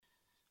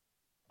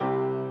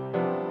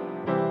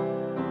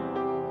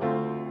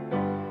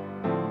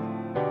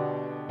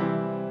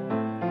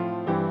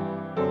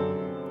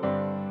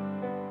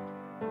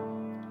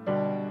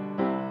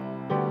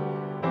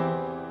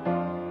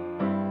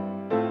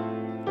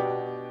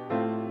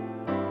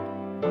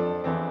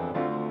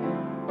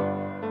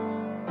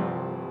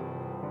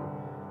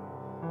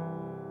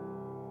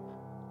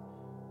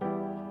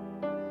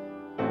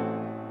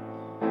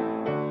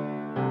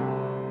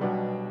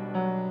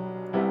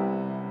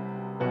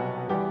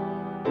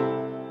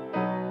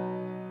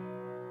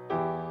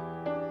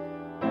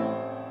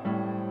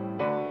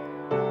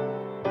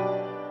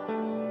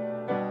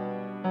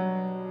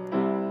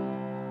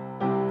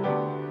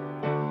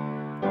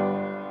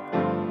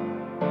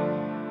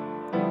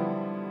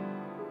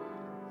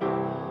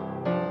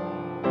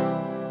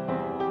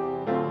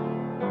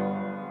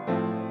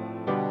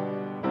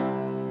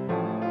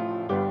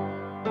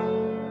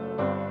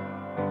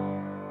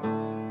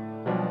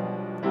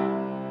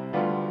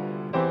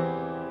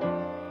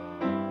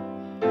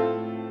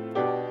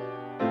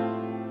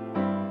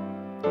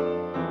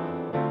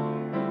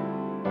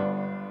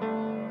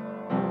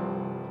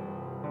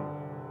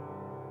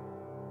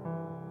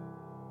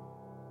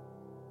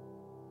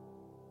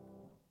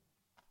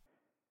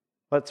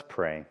Let's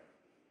pray.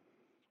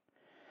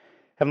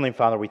 Heavenly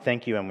Father, we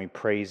thank you and we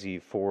praise you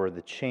for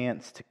the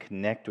chance to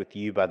connect with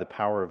you by the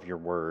power of your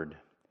word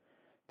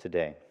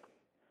today.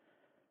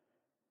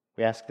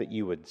 We ask that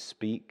you would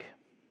speak.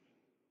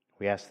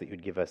 We ask that you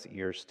would give us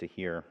ears to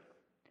hear.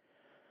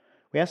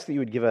 We ask that you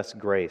would give us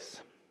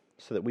grace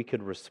so that we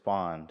could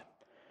respond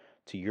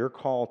to your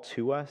call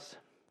to us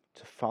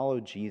to follow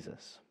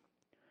Jesus.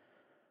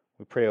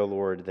 We pray, O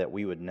Lord, that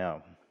we would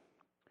know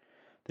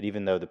that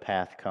even though the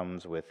path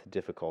comes with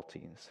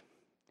difficulties,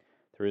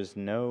 there is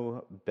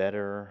no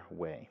better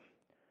way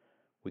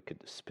we could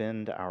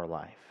spend our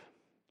life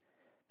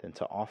than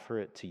to offer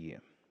it to you.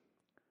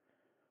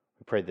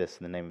 We pray this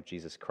in the name of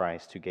Jesus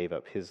Christ, who gave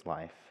up his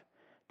life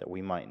that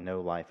we might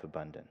know life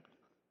abundant.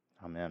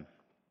 Amen.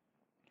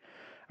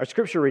 Our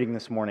scripture reading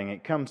this morning,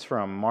 it comes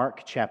from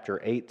Mark chapter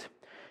 8,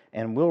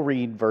 and we'll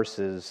read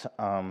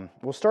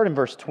we'll start in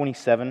verse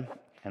 27,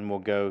 and we'll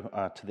go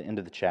to the end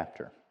of the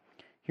chapter.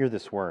 Hear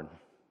this word.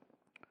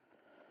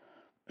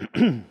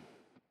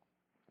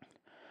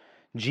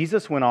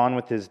 Jesus went on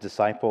with his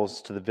disciples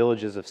to the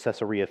villages of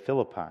Caesarea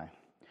Philippi,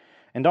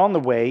 and on the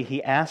way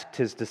he asked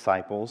his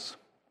disciples,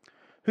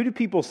 "Who do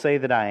people say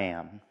that I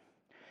am?"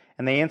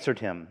 And they answered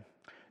him,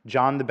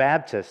 "John the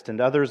Baptist,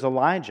 and others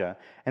Elijah,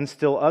 and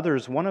still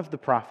others one of the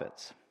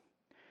prophets."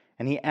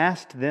 And he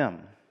asked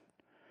them,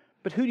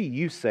 "But who do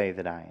you say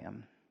that I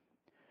am?"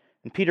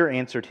 And Peter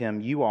answered him,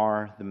 "You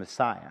are the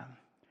Messiah."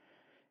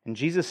 And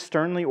Jesus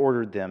sternly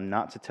ordered them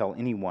not to tell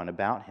anyone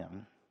about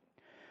him.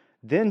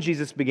 Then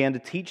Jesus began to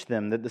teach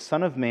them that the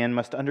Son of Man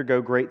must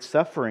undergo great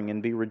suffering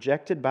and be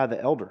rejected by the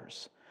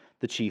elders,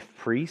 the chief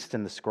priests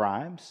and the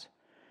scribes,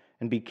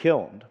 and be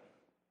killed,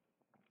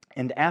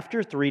 and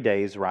after 3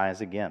 days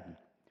rise again.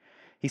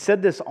 He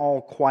said this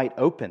all quite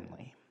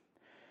openly.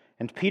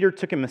 And Peter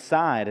took him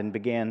aside and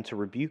began to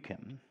rebuke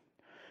him.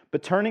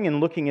 But turning and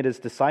looking at his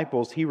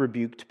disciples, he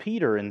rebuked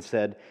Peter and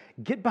said,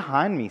 "Get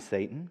behind me,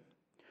 Satan,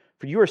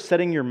 for you are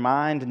setting your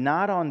mind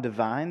not on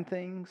divine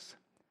things,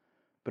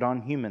 but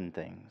on human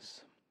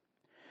things."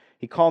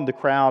 He called the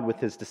crowd with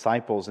his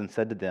disciples and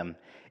said to them,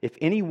 "If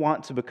any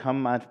want to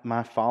become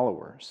my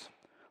followers,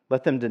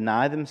 let them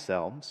deny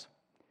themselves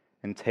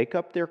and take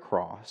up their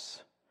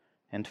cross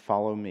and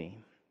follow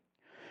me.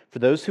 For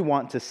those who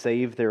want to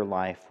save their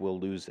life will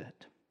lose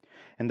it,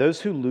 and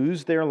those who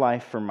lose their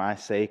life for my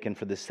sake and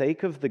for the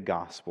sake of the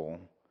gospel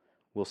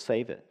will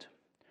save it.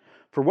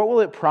 For what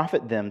will it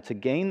profit them to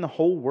gain the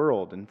whole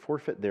world and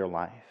forfeit their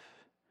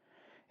life?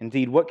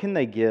 Indeed, what can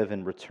they give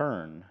in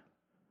return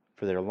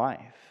for their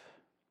life?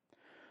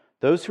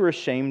 Those who are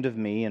ashamed of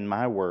me and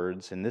my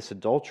words in this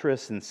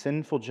adulterous and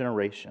sinful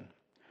generation,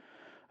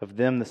 of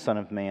them the Son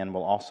of Man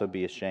will also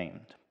be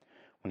ashamed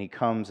when he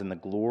comes in the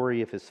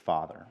glory of his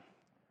Father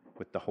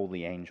with the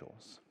holy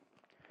angels."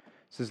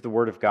 This is the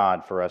word of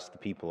God for us, the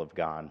people of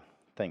God.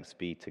 Thanks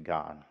be to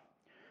God. Will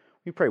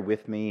you pray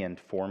with me and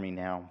for me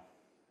now?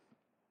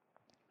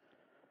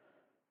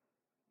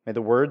 May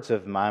the words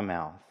of my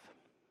mouth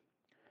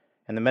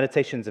and the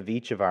meditations of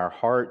each of our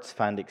hearts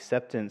find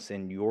acceptance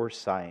in your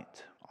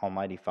sight,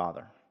 Almighty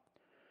Father.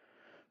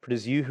 For it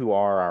is you who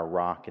are our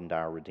rock and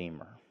our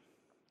Redeemer.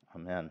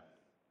 Amen.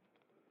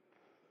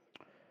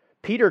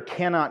 Peter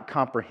cannot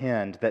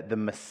comprehend that the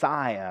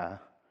Messiah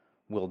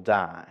will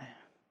die.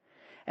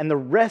 And the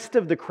rest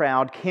of the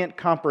crowd can't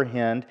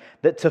comprehend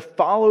that to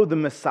follow the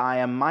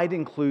Messiah might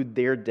include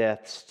their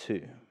deaths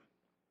too.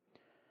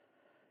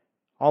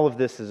 All of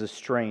this is a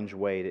strange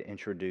way to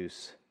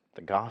introduce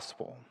the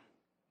gospel.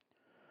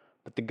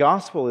 But the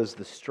gospel is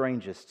the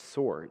strangest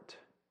sort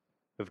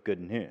of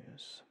good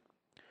news.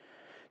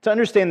 To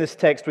understand this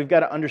text, we've got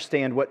to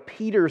understand what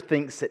Peter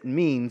thinks it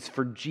means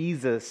for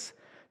Jesus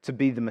to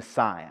be the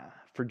Messiah,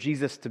 for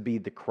Jesus to be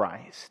the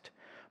Christ.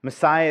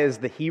 Messiah is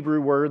the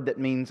Hebrew word that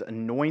means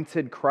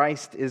anointed.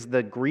 Christ is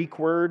the Greek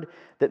word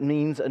that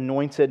means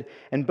anointed.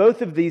 And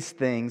both of these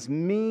things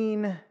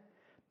mean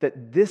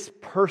that this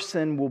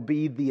person will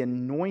be the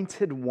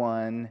anointed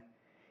one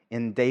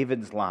in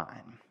David's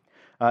line.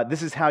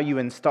 This is how you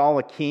install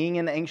a king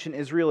in ancient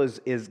Israel,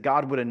 is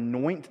God would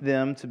anoint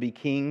them to be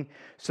king.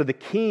 So the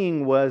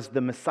king was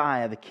the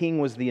Messiah. The king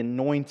was the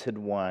anointed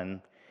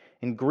one.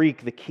 In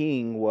Greek, the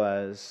king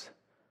was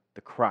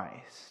the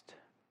Christ.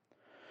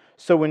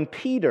 So when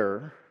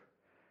Peter,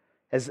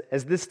 as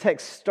this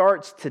text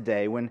starts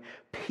today, when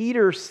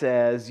Peter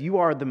says, "You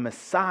are the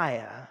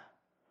Messiah,"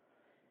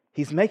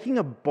 he's making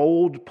a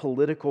bold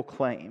political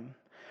claim.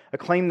 A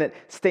claim that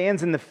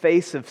stands in the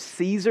face of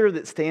Caesar,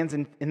 that stands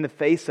in the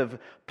face of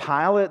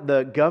Pilate,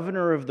 the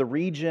governor of the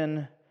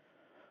region.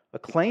 A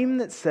claim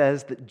that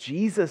says that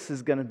Jesus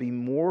is going to be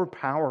more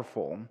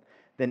powerful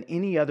than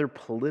any other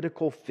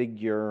political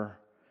figure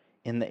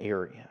in the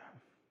area.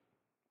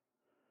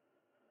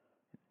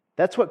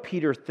 That's what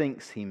Peter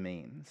thinks he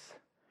means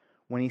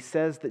when he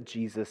says that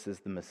Jesus is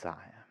the Messiah.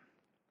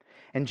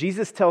 And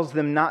Jesus tells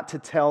them not to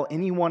tell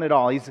anyone at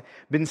all. He's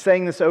been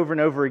saying this over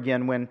and over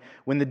again. When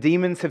the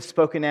demons have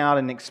spoken out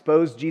and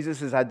exposed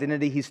Jesus'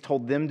 identity, he's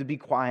told them to be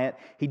quiet.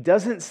 He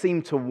doesn't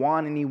seem to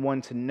want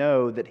anyone to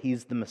know that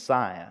he's the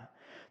Messiah.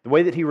 The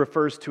way that he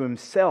refers to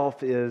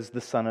himself is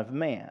the Son of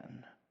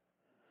Man.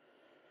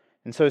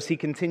 And so as he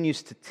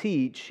continues to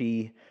teach,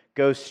 he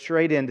goes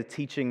straight into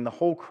teaching the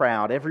whole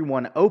crowd,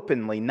 everyone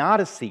openly,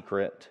 not a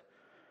secret,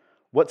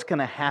 what's going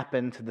to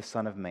happen to the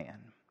Son of Man.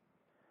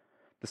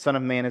 The Son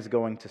of Man is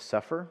going to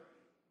suffer.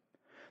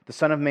 The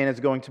Son of Man is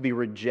going to be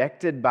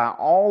rejected by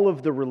all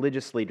of the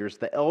religious leaders.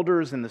 The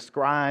elders and the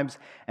scribes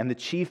and the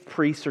chief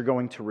priests are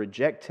going to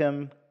reject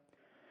him.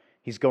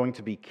 He's going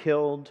to be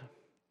killed.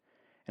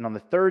 And on the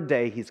third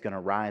day, he's going to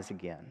rise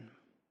again.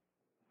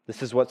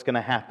 This is what's going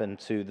to happen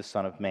to the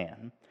Son of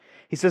Man.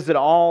 He says it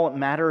all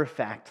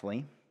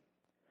matter-of-factly.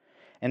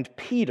 And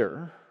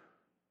Peter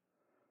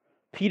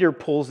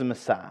pulls him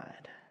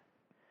aside.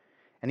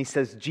 And he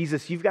says,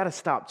 Jesus, you've got to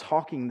stop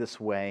talking this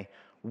way.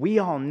 We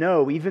all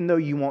know, even though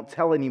you won't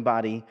tell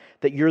anybody,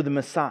 that you're the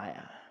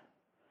Messiah.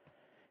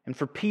 And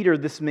for Peter,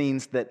 this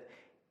means that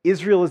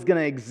Israel is going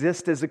to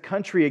exist as a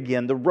country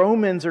again. The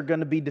Romans are going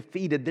to be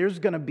defeated. There's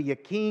going to be a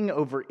king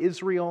over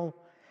Israel,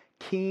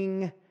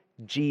 King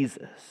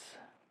Jesus.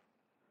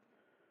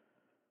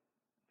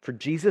 For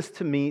Jesus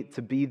to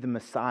be the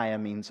Messiah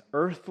means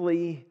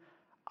earthly,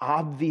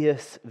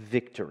 obvious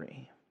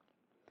victory.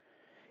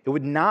 It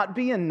would not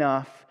be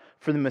enough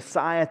for the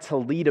Messiah to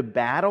lead a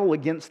battle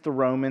against the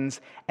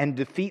Romans and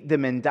defeat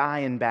them and die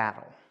in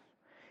battle.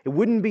 It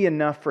wouldn't be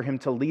enough for him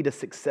to lead a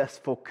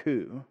successful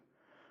coup,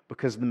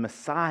 because the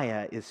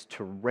Messiah is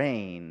to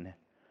reign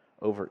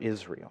over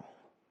Israel.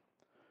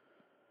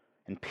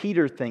 And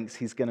Peter thinks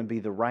he's going to be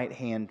the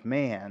right-hand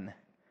man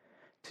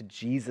to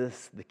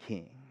Jesus the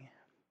King.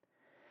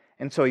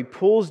 And so he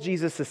pulls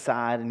Jesus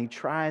aside and he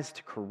tries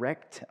to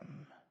correct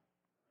him.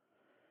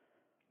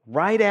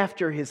 Right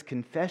after his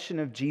confession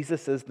of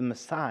Jesus as the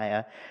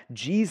Messiah,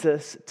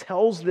 Jesus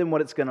tells them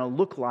what it's going to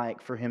look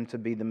like for him to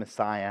be the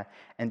Messiah,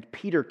 and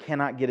Peter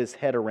cannot get his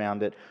head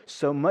around it,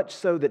 so much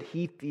so that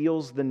he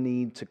feels the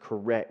need to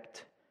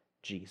correct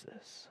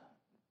Jesus.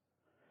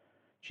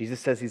 Jesus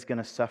says he's going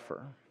to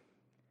suffer.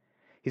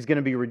 He's going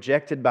to be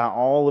rejected by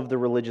all of the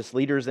religious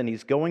leaders, and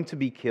he's going to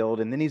be killed,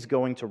 and then he's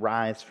going to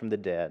rise from the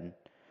dead.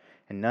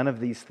 And none of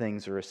these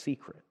things are a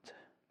secret.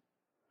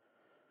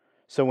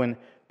 So when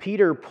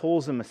Peter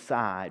pulls him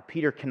aside,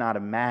 Peter cannot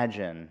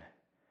imagine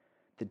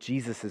that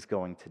Jesus is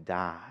going to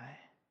die,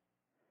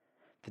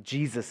 that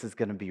Jesus is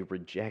going to be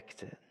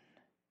rejected.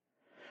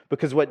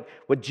 Because what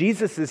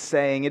Jesus is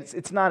saying,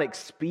 it's not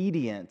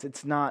expedient,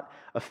 it's not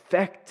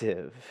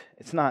effective,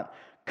 it's not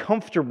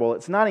comfortable,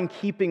 it's not in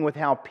keeping with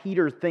how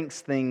Peter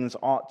thinks things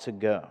ought to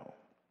go.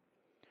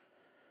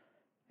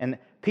 And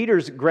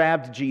Peter's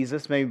grabbed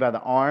Jesus, maybe by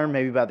the arm,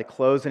 maybe by the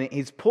clothes, and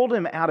he's pulled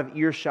him out of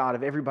earshot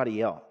of everybody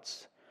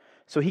else,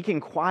 so he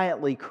can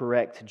quietly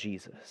correct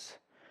Jesus.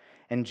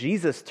 And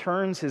Jesus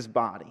turns his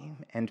body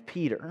and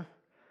Peter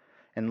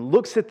and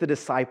looks at the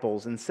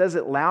disciples and says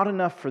it loud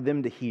enough for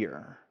them to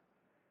hear,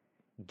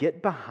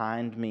 "Get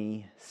behind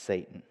me,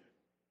 Satan.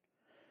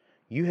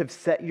 You have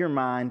set your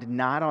mind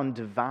not on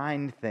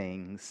divine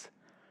things,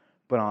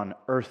 but on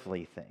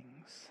earthly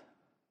things.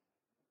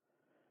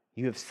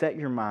 You have set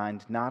your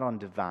mind not on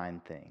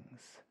divine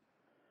things,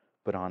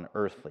 but on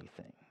earthly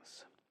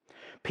things."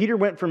 Peter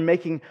went from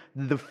making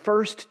the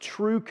first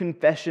true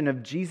confession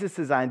of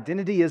Jesus'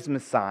 identity as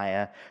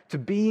Messiah to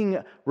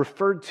being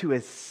referred to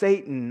as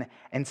Satan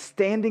and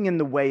standing in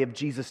the way of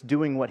Jesus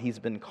doing what he's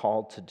been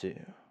called to do.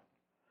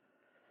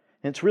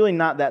 And it's really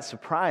not that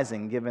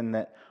surprising, given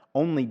that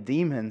only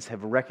demons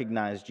have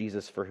recognized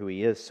Jesus for who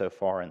he is so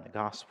far in the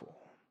gospel.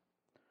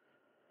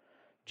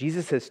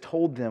 Jesus has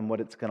told them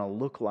what it's going to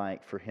look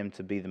like for him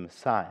to be the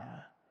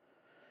Messiah.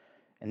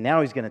 And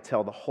now he's going to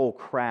tell the whole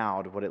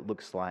crowd what it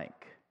looks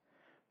like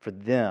for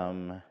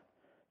them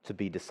to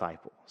be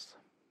disciples.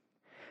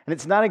 And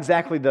it's not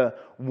exactly the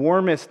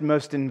warmest,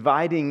 most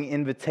inviting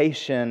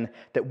invitation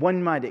that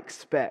one might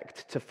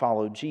expect to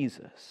follow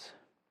Jesus.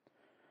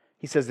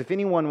 He says, if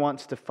anyone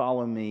wants to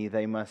follow me,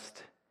 they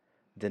must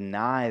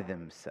deny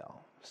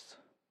themselves.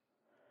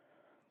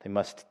 They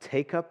must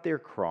take up their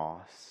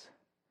cross.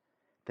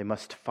 They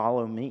must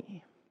follow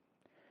me.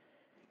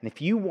 And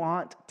if you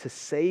want to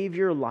save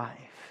your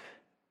life,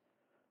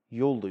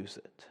 you'll lose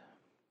it.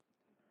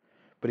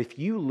 But if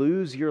you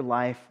lose your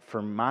life for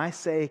my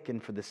sake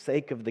and for the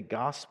sake of the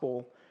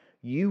gospel,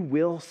 you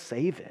will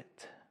save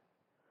it.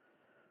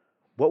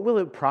 What will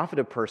it profit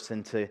a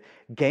person to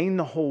gain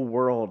the whole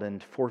world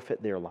and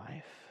forfeit their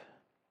life?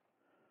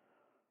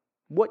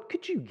 What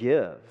could you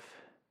give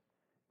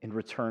in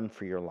return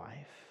for your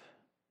life?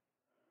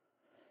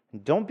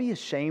 And don't be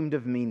ashamed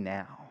of me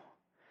now.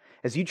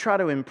 As you try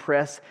to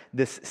impress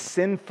this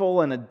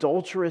sinful and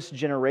adulterous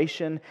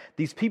generation,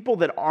 these people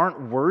that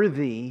aren't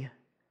worthy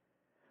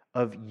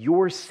of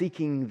your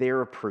seeking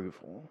their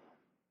approval.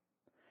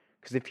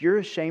 Because if you're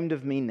ashamed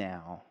of me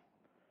now,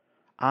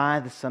 I,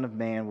 the Son of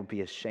Man, will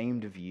be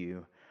ashamed of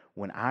you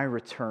when I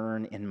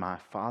return in my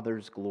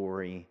Father's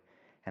glory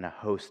and a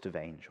host of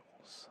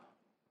angels.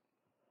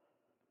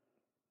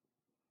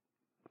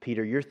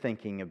 Peter, you're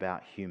thinking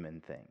about human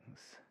things.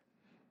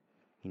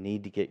 You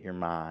need to get your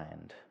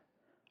mind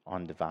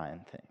on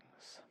divine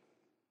things.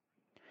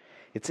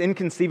 It's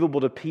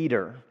inconceivable to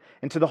Peter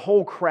and to the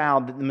whole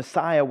crowd that the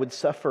Messiah would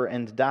suffer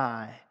and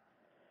die.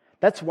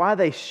 That's why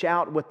they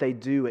shout what they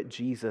do at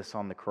Jesus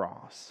on the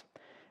cross.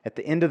 At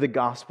the end of the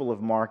Gospel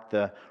of Mark,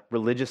 the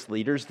religious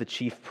leaders, the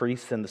chief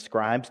priests and the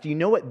scribes, do you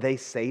know what they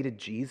say to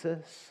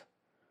Jesus?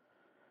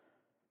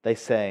 They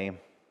say,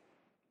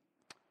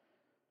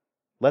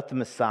 "Let the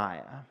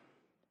Messiah,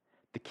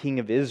 the King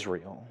of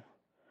Israel,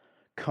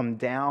 come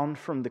down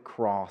from the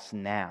cross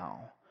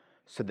now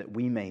so that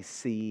we may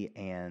see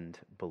and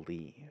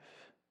believe."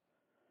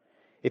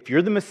 If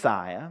you're the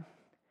Messiah,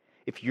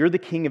 if you're the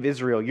King of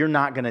Israel, you're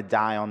not going to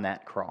die on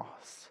that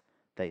cross,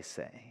 they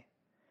say.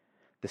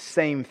 The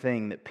same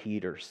thing that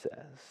Peter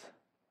says.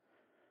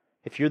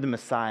 If you're the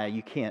Messiah,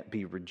 you can't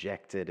be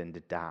rejected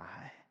and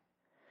die.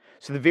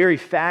 So the very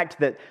fact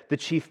that the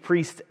chief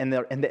priests and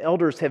the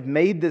elders have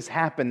made this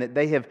happen, that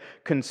they have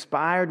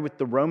conspired with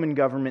the Roman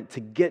government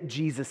to get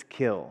Jesus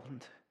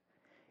killed,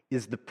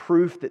 is the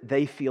proof that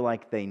they feel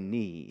like they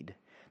need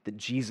that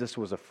Jesus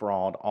was a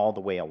fraud all the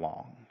way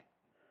along.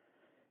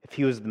 If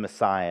he was the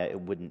Messiah,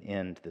 it wouldn't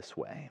end this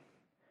way.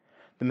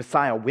 The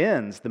Messiah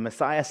wins. The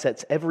Messiah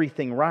sets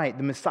everything right.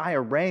 The Messiah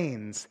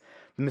reigns.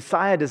 The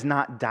Messiah does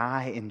not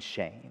die in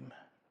shame.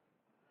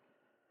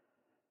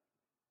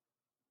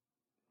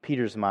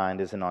 Peter's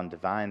mind isn't on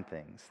divine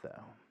things,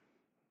 though.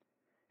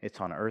 It's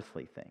on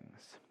earthly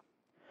things,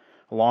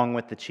 along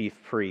with the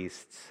chief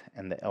priests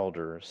and the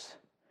elders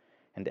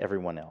and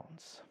everyone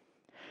else.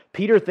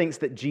 Peter thinks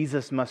that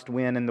Jesus must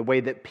win in the way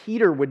that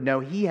Peter would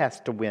know he has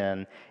to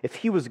win if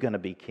he was going to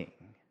be king.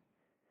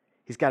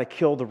 He's got to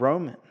kill the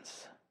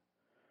Romans.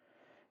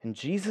 And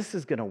Jesus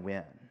is going to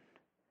win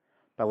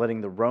by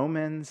letting the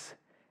Romans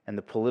and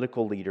the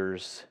political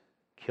leaders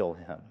kill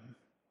him.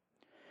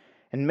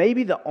 And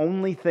maybe the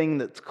only thing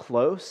that's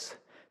close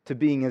to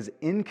being as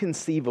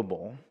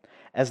inconceivable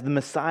as the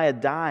Messiah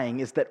dying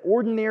is that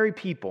ordinary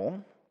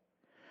people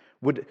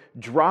would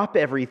drop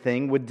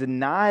everything, would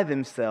deny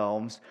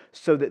themselves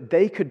so that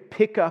they could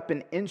pick up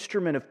an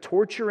instrument of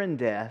torture and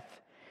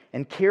death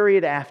and carry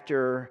it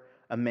after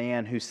a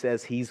man who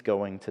says he's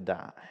going to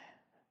die.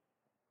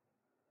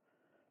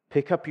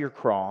 Pick up your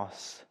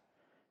cross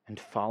and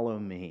follow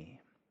me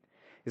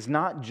is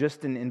not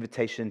just an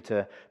invitation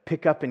to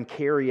pick up and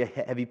carry a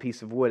heavy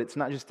piece of wood. It's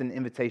not just an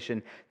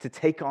invitation to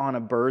take on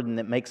a burden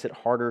that makes it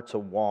harder to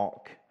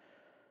walk,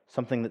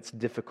 something that's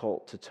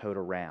difficult to tote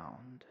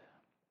around.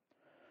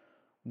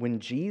 When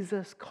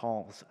Jesus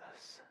calls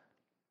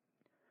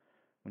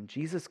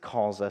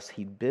us,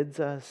 he bids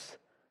us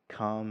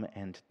come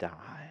and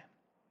die.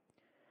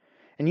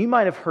 And you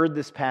might have heard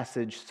this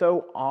passage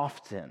so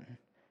often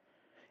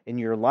in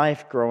your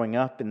life growing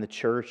up in the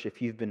church,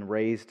 if you've been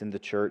raised in the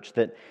church,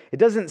 that it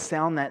doesn't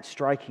sound that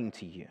striking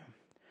to you.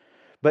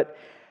 But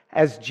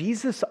as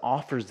Jesus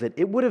offers it,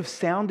 it would have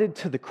sounded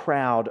to the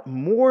crowd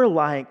more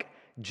like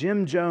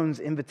Jim Jones'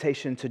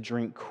 invitation to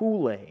drink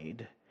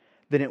Kool-Aid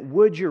than it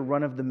would your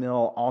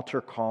run-of-the-mill altar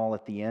call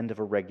at the end of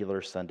a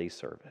regular Sunday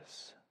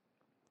service.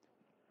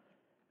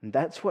 And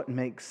that's what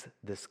makes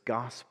this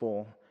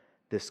gospel,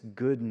 this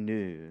good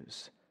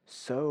news,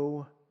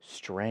 so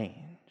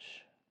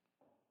strange.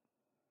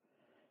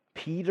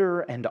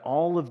 Peter and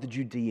all of the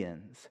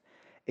Judeans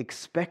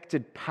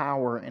expected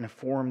power in a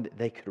form that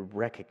they could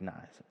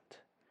recognize it.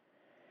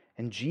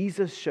 And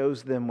Jesus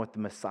shows them what the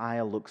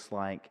Messiah looks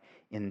like,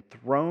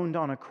 enthroned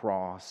on a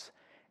cross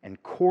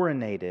and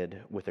coronated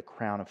with a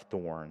crown of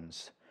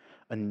thorns,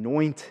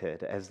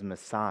 anointed as the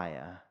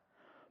Messiah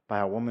by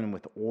a woman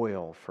with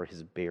oil for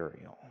his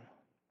burial.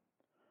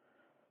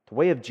 The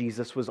way of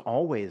Jesus was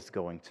always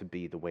going to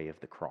be the way of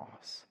the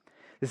cross.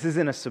 This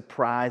isn't a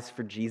surprise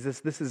for Jesus.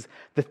 This is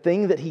the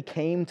thing that he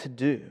came to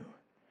do.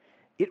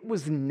 It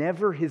was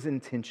never his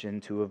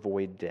intention to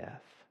avoid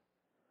death.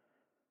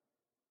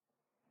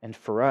 And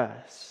for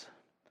us,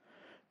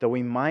 though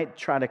we might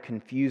try to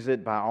confuse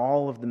it by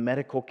all of the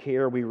medical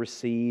care we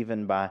receive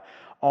and by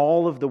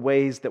all of the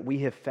ways that we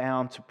have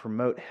found to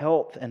promote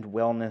health and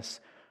wellness,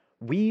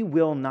 we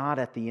will not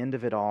at the end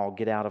of it all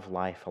get out of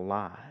life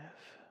alive.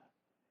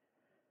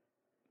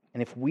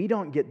 And if we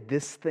don't get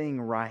this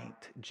thing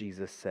right,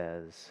 Jesus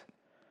says,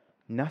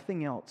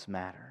 nothing else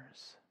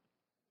matters.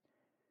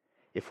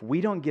 If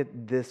we don't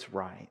get this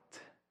right,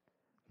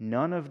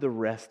 none of the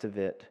rest of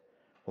it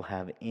will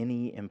have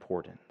any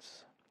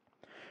importance.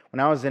 When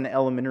I was in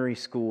elementary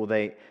school,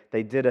 they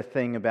did a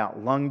thing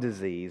about lung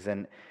disease,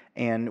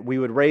 and we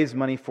would raise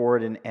money for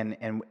it,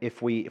 and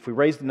if we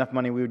raised enough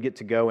money, we would get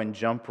to go and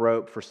jump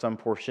rope for some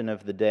portion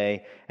of the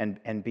day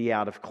and be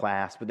out of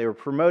class. But they were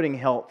promoting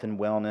health and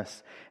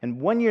wellness.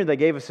 And one year they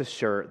gave us a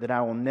shirt that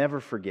I will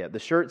never forget. The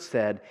shirt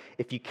said,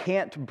 "If you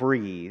can't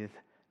breathe,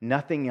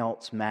 nothing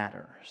else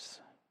matters."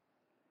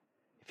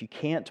 If you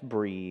can't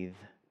breathe,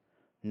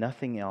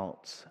 nothing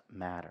else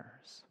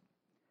matters.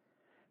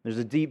 There's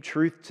a deep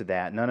truth to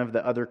that. None of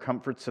the other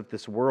comforts of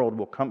this world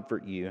will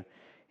comfort you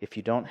if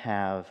you don't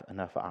have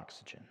enough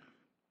oxygen.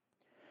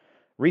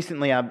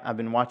 Recently, I've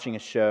been watching a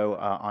show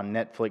on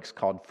Netflix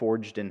called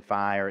Forged in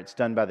Fire. It's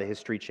done by the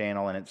History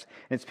Channel, and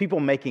it's people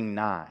making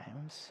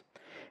knives.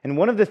 And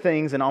one of the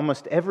things in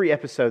almost every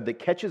episode that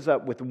catches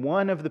up with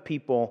one of the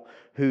people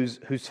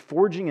who's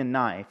forging a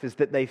knife is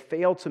that they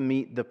fail to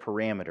meet the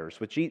parameters.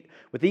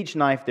 With each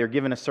knife, they're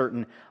given a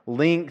certain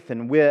length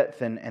and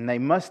width, and they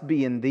must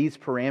be in these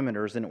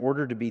parameters in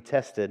order to be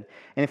tested.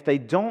 And if they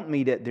don't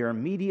meet it, they're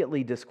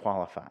immediately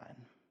disqualified.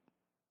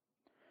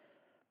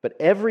 But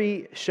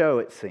every show,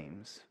 it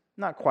seems,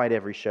 not quite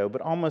every show,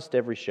 but almost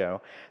every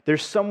show,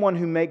 there's someone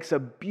who makes a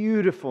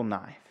beautiful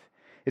knife.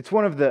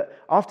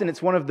 Often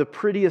it's one of the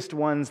prettiest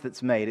ones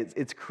that's made.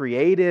 It's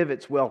creative,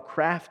 it's well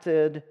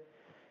crafted,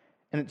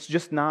 and it's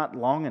just not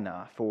long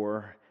enough,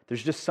 or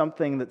there's just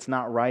something that's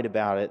not right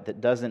about it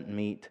that doesn't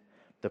meet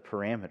the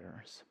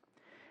parameters.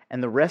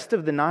 And the rest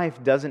of the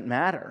knife doesn't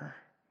matter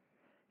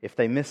if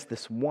they miss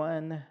this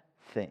one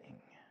thing.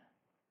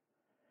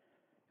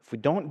 If we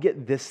don't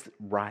get this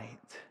right,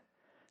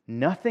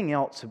 nothing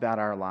else about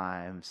our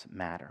lives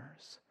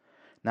matters.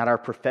 Not our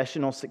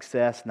professional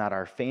success, not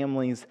our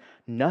families,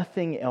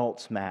 nothing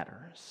else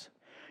matters.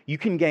 You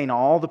can gain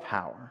all the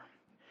power.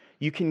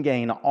 You can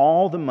gain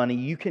all the money.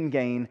 You can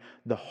gain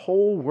the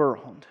whole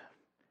world.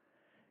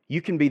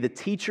 You can be the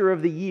teacher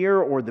of the year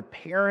or the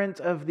parent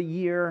of the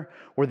year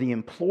or the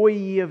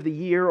employee of the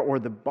year or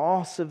the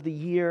boss of the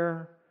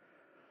year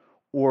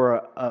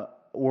or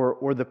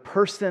the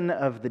person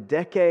of the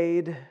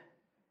decade.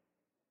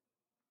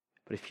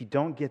 But if you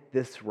don't get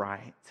this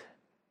right,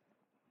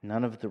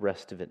 none of the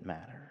rest of it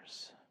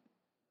matters.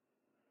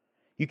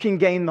 You can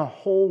gain the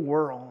whole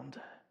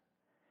world,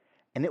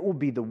 and it will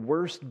be the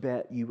worst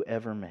bet you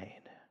ever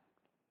made.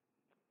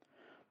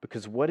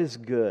 Because what is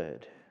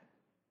good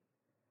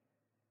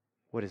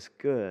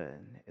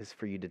is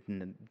for you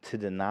to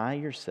deny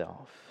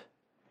yourself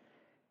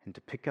and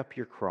to pick up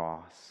your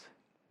cross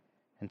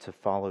and to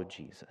follow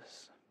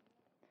Jesus.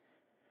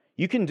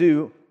 You can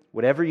do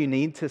whatever you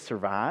need to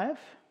survive.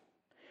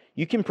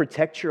 You can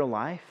protect your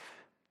life.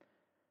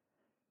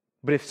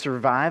 But if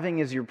surviving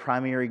is your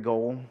primary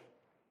goal,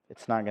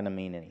 it's not going to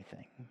mean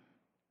anything.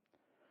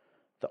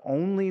 The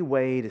only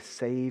way to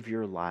save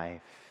your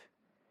life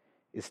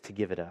is to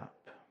give it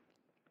up.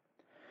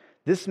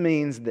 This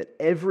means that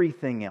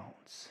everything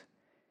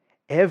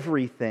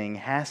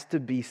has to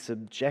be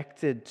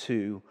subjected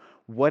to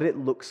what it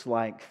looks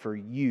like for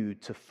you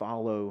to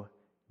follow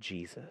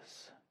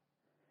Jesus.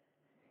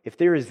 If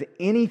there is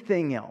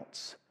anything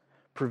else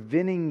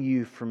preventing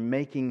you from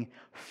making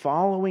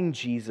following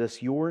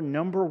Jesus your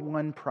number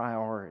one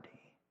priority,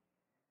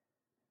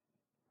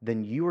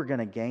 then you are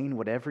going to gain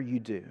whatever you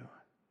do,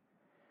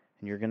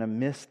 and you're going to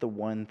miss the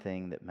one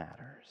thing that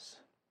matters.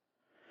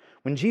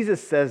 When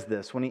Jesus says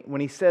this, when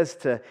he says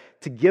to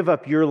give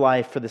up your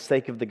life for the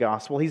sake of the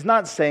gospel, he's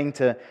not saying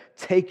to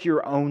take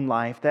your own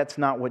life. That's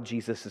not what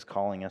Jesus is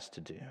calling us to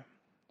do.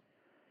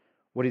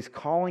 What he's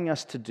calling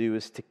us to do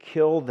is to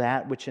kill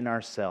that which in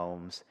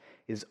ourselves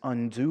is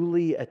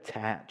unduly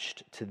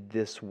attached to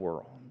this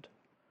world.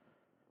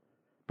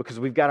 Because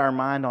we've got our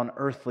mind on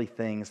earthly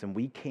things and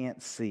we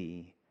can't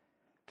see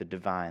the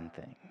divine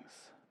things.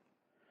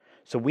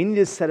 So we need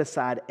to set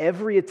aside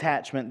every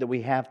attachment that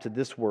we have to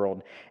this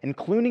world,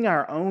 including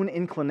our own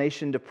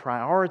inclination to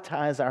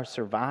prioritize our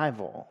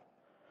survival,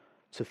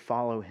 to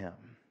follow Him.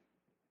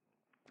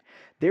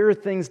 There are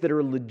things that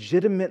are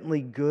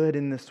legitimately good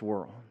in this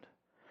world.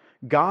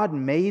 God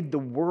made the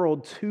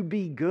world to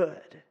be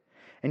good.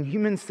 And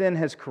human sin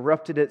has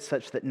corrupted it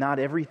such that not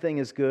everything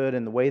is good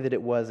in the way that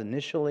it was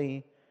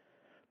initially,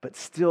 but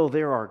still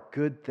there are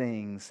good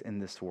things in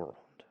this world.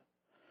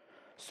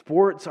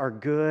 Sports are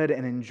good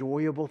and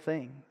enjoyable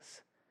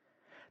things.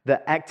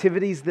 The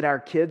activities that our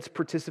kids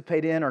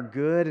participate in are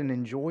good and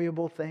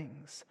enjoyable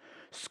things.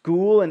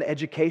 School and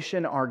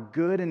education are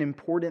good and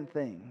important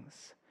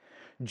things.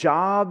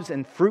 Jobs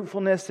and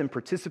fruitfulness and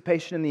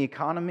participation in the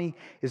economy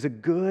is a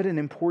good and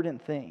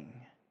important thing.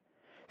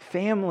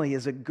 Family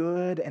is a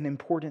good and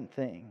important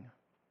thing.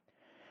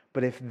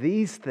 But if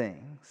these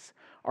things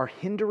are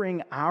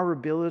hindering our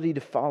ability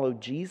to follow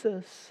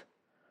Jesus,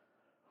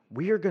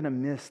 we are going to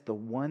miss the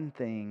one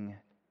thing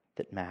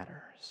that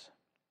matters.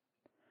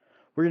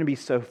 We're going to be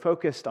so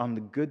focused on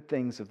the good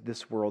things of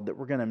this world that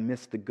we're going to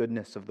miss the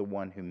goodness of the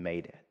one who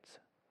made it.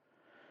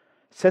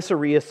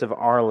 Caesarius of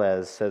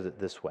Arles says it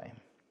this way: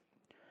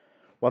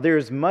 while there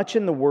is much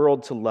in the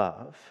world to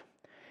love,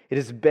 it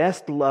is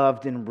best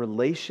loved in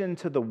relation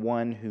to the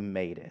one who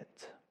made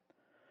it.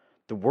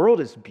 The world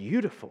is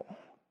beautiful,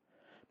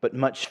 but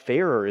much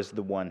fairer is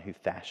the one who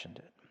fashioned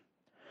it.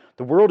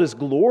 The world is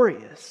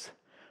glorious,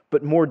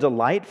 but more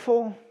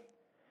delightful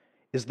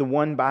is the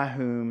one by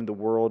whom the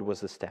world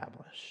was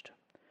established.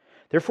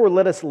 Therefore,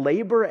 let us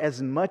labor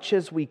as much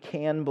as we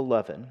can,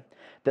 beloved,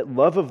 that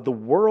love of the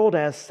world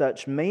as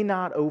such may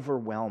not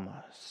overwhelm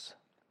us,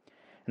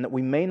 and that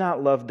we may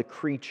not love the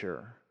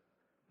creature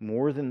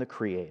more than the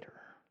Creator.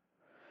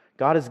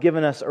 God has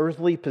given us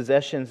earthly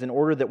possessions in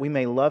order that we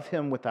may love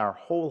Him with our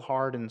whole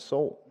heart and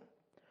soul.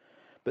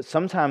 But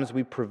sometimes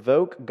we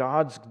provoke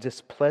God's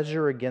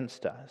displeasure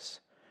against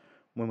us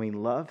when we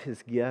love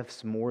His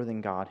gifts more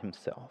than God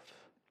Himself.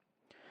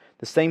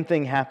 The same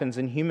thing happens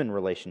in human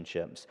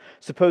relationships.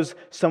 Suppose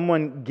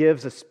someone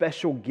gives a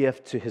special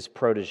gift to his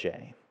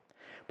protege,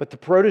 but the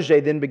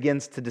protege then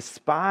begins to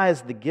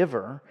despise the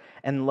giver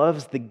and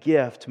loves the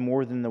gift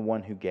more than the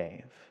one who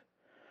gave.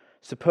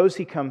 Suppose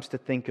he comes to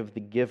think of the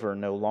giver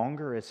no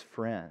longer as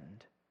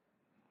friend,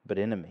 but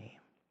enemy.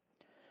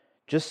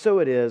 Just so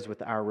it is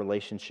with our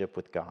relationship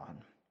with God.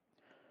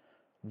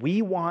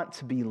 We want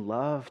to be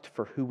loved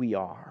for who we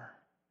are,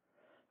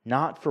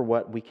 not for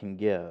what we can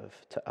give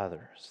to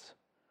others.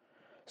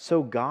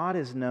 So God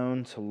is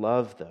known to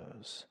love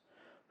those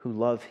who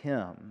love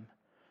Him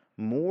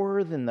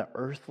more than the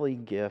earthly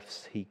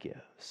gifts He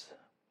gives.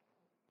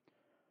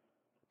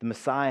 The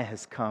Messiah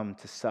has come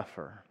to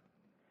suffer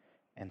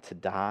and to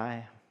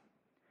die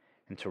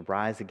and to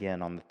rise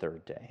again on the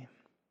third day.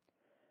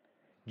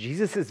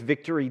 Jesus'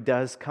 victory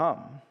does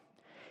come.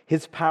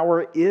 His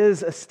power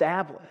is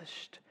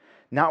established,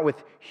 not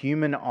with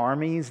human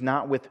armies,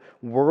 not with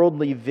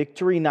worldly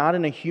victory, not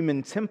in a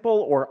human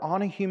temple or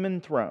on a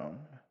human throne.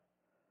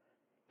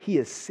 He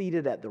is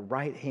seated at the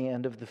right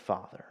hand of the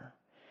Father.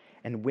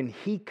 And when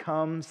He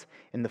comes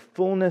in the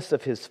fullness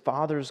of His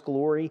Father's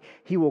glory,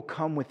 He will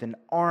come with an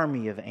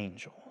army of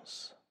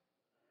angels.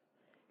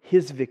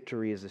 His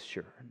victory is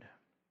assured.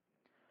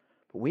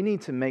 But we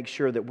need to make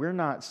sure that we're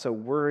not so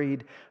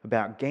worried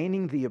about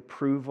gaining the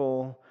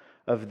approval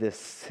of this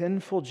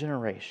sinful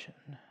generation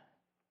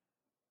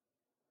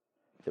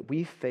that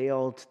we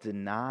fail to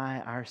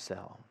deny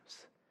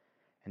ourselves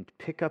and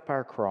pick up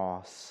our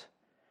cross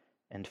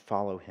and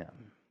follow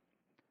Him.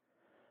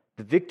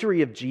 The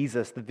victory of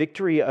Jesus, the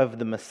victory of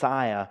the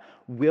Messiah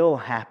will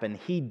happen.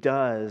 He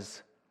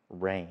does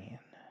reign.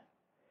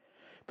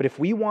 But if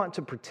we want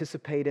to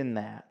participate in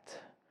that,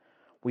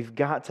 we've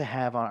got to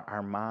have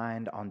our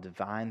mind on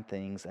divine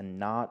things and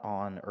not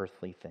on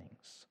earthly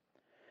things.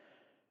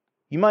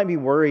 You might be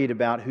worried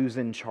about who's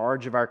in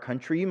charge of our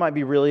country. You might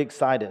be really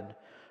excited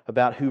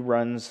about who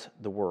runs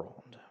the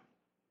world.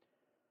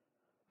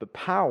 But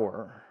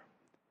power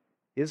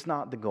is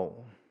not the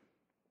goal.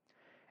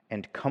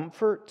 And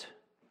comfort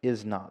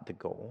is not the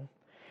goal.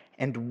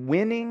 And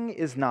winning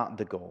is not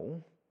the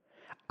goal.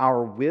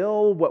 Our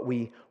will, what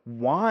we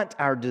want,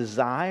 our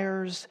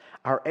desires,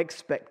 our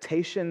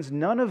expectations,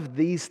 none of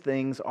these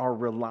things are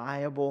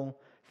reliable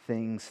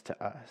things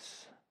to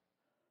us.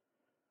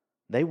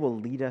 They will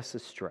lead us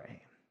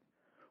astray.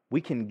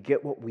 We can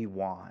get what we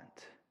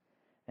want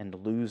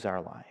and lose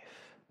our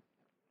life.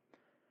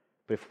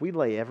 But if we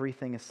lay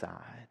everything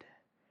aside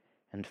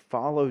and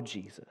follow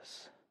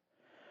Jesus,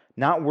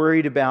 not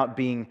worried about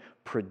being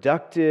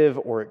productive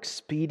or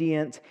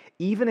expedient,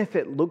 even if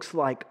it looks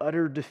like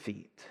utter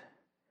defeat,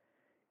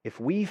 if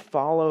we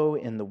follow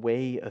in the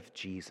way of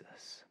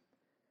Jesus,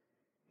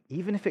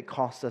 even if it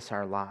costs us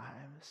our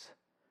lives,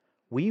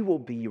 we will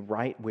be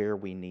right where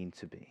we need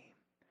to be.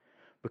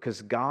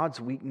 Because God's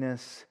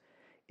weakness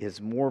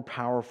is more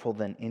powerful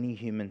than any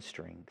human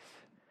strength.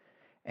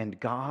 And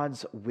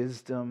God's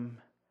wisdom,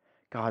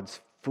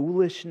 God's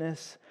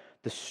foolishness,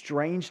 the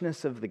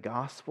strangeness of the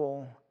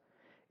gospel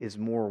is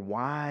more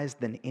wise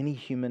than any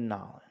human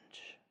knowledge.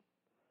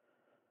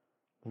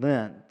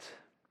 Lent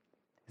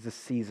is a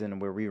season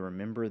where we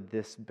remember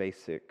this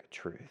basic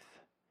truth.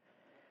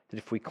 That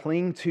if we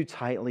cling too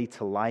tightly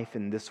to life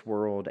in this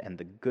world and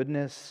the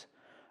goodness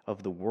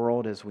of the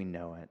world as we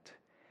know it,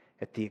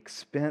 at the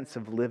expense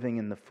of living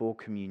in the full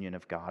communion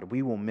of God,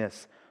 we will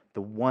miss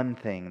the one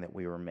thing that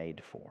we were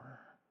made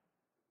for.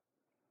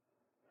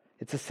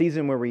 It's a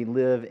season where we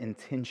live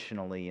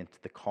intentionally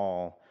into the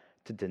call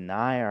to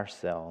deny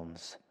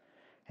ourselves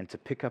and to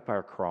pick up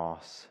our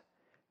cross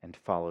and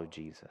follow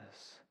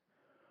Jesus,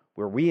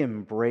 where we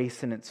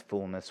embrace in its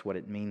fullness what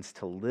it means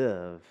to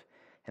live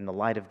in the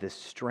light of this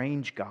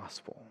strange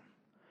gospel,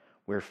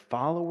 where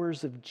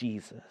followers of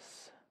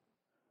Jesus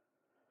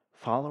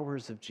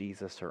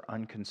are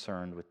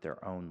unconcerned with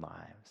their own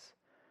lives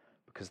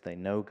because they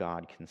know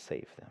God can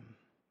save them.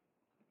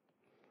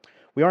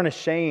 We aren't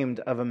ashamed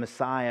of a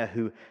Messiah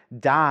who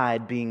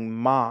died being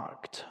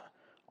mocked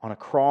on a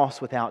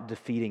cross without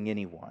defeating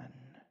anyone.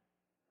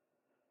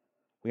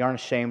 We aren't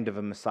ashamed of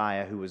a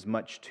Messiah who was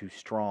much too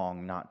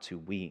strong, not too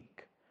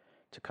weak,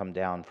 to come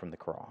down from the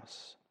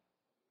cross.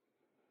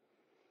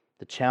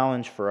 The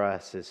challenge for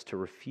us is to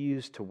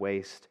refuse to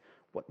waste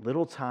what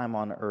little time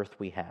on earth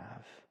we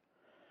have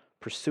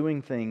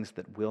pursuing things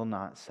that will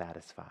not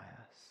satisfy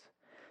us,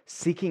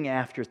 seeking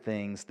after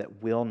things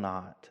that will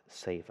not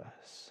save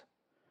us.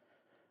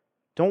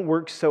 Don't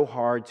work so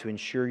hard to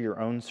ensure your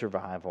own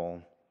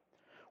survival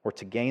or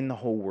to gain the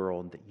whole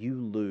world that you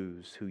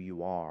lose who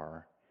you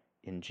are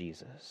in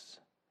Jesus.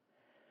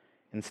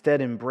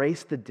 Instead,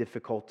 embrace the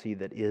difficulty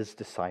that is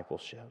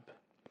discipleship.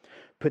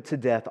 Put to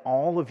death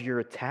all of your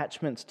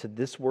attachments to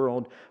this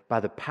world by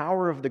the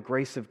power of the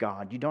grace of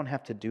God. You don't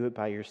have to do it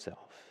by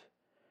yourself.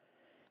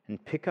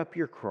 And pick up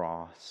your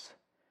cross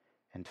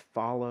and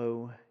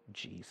follow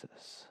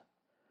Jesus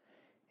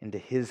into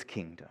His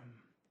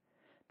kingdom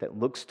that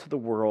looks to the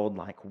world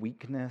like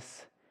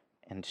weakness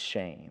and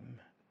shame,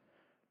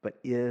 but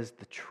is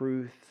the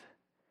truth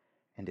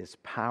and is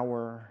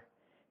power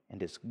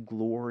and its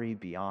glory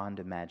beyond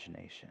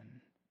imagination.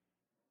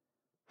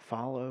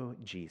 Follow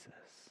Jesus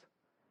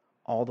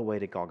all the way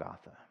to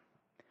Golgotha.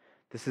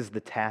 This is the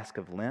task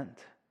of Lent.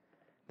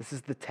 This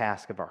is the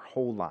task of our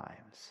whole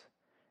lives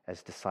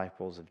as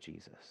disciples of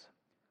Jesus.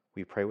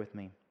 Will you pray with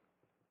me?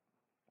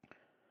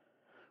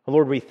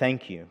 Lord, we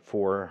thank you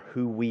for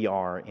who we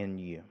are in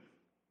you.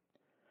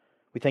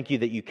 We thank you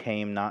that you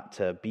came not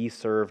to be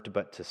served,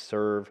 but to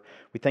serve.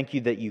 We thank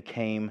you that you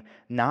came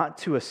not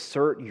to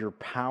assert your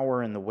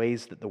power in the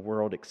ways that the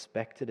world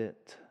expected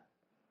it,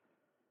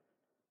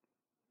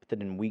 but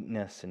that in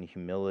weakness and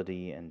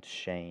humility and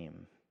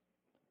shame,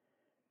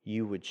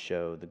 you would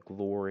show the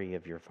glory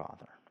of your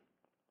Father.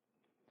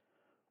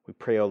 We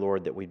pray, O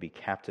Lord, that we'd be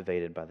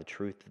captivated by the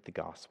truth of the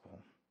gospel,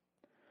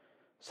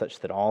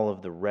 such that all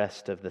of the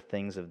rest of the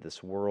things of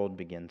this world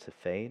begin to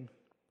fade,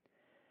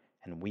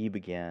 and we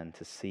begin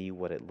to see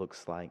what it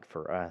looks like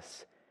for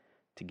us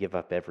to give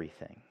up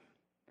everything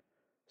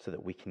so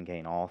that we can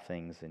gain all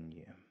things in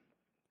you.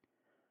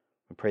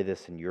 We pray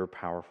this in your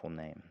powerful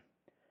name,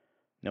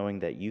 knowing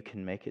that you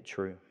can make it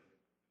true.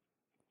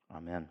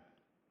 Amen.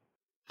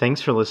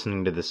 Thanks for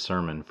listening to this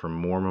sermon from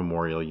Moore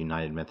Memorial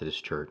United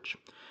Methodist Church.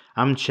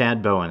 I'm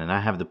Chad Bowen, and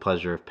I have the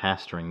pleasure of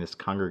pastoring this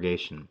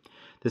congregation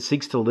that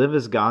seeks to live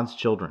as God's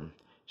children,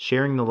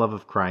 sharing the love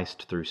of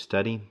Christ through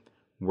study,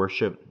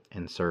 worship,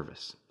 and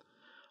service.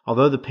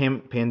 Although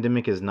the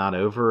pandemic is not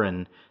over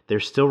and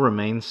there still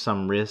remains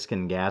some risk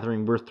in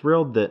gathering, we're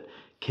thrilled that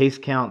case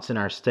counts in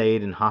our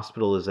state and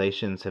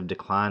hospitalizations have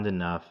declined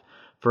enough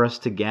for us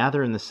to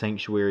gather in the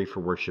sanctuary for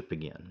worship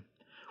again.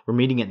 We're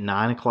meeting at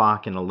 9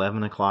 o'clock and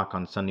 11 o'clock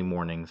on Sunday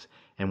mornings,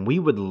 and we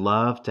would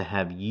love to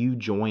have you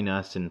join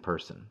us in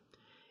person.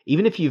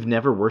 Even if you've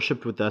never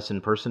worshiped with us in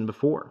person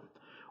before,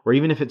 or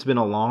even if it's been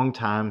a long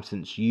time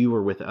since you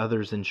were with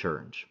others in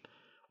church,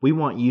 we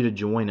want you to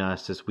join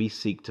us as we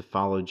seek to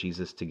follow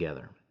Jesus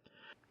together.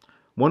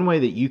 One way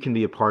that you can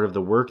be a part of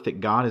the work that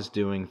God is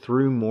doing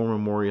through Moore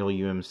Memorial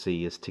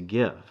UMC is to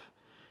give.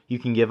 You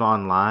can give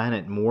online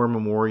at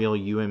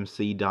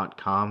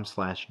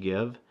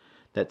moorememorialumc.com/give.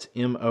 That's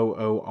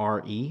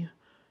MOORE,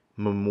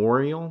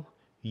 Memorial,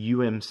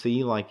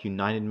 UMC, like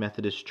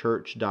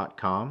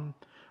UnitedMethodistChurch.com.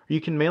 Or you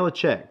can mail a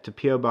check to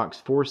P.O. Box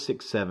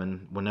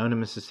 467, Winona,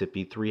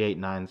 Mississippi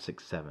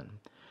 38967.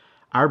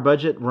 Our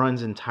budget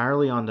runs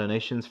entirely on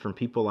donations from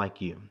people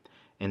like you,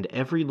 and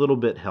every little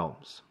bit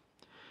helps.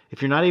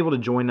 If you're not able to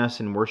join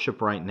us in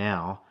worship right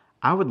now,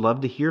 I would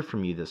love to hear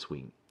from you this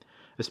week.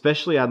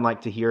 Especially, I'd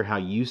like to hear how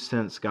you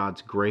sense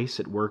God's grace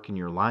at work in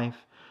your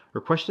life, or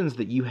questions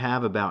that you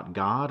have about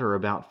God or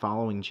about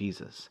following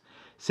Jesus.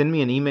 Send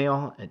me an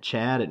email at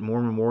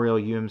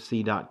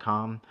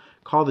chad@moorememorialumc.com,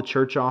 call the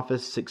church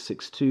office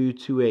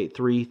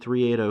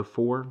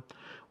 662-283-3804,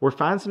 or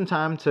find some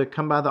time to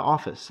come by the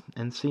office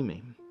and see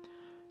me.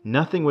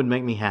 Nothing would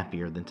make me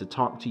happier than to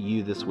talk to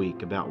you this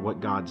week about what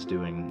God's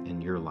doing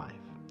in your life.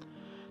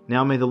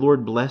 Now may the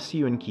Lord bless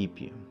you and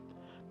keep you.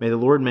 May the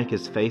Lord make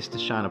his face to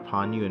shine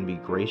upon you and be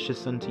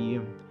gracious unto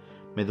you.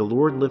 May the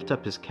Lord lift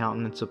up his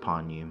countenance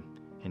upon you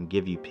and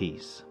give you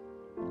peace.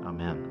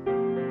 Amen.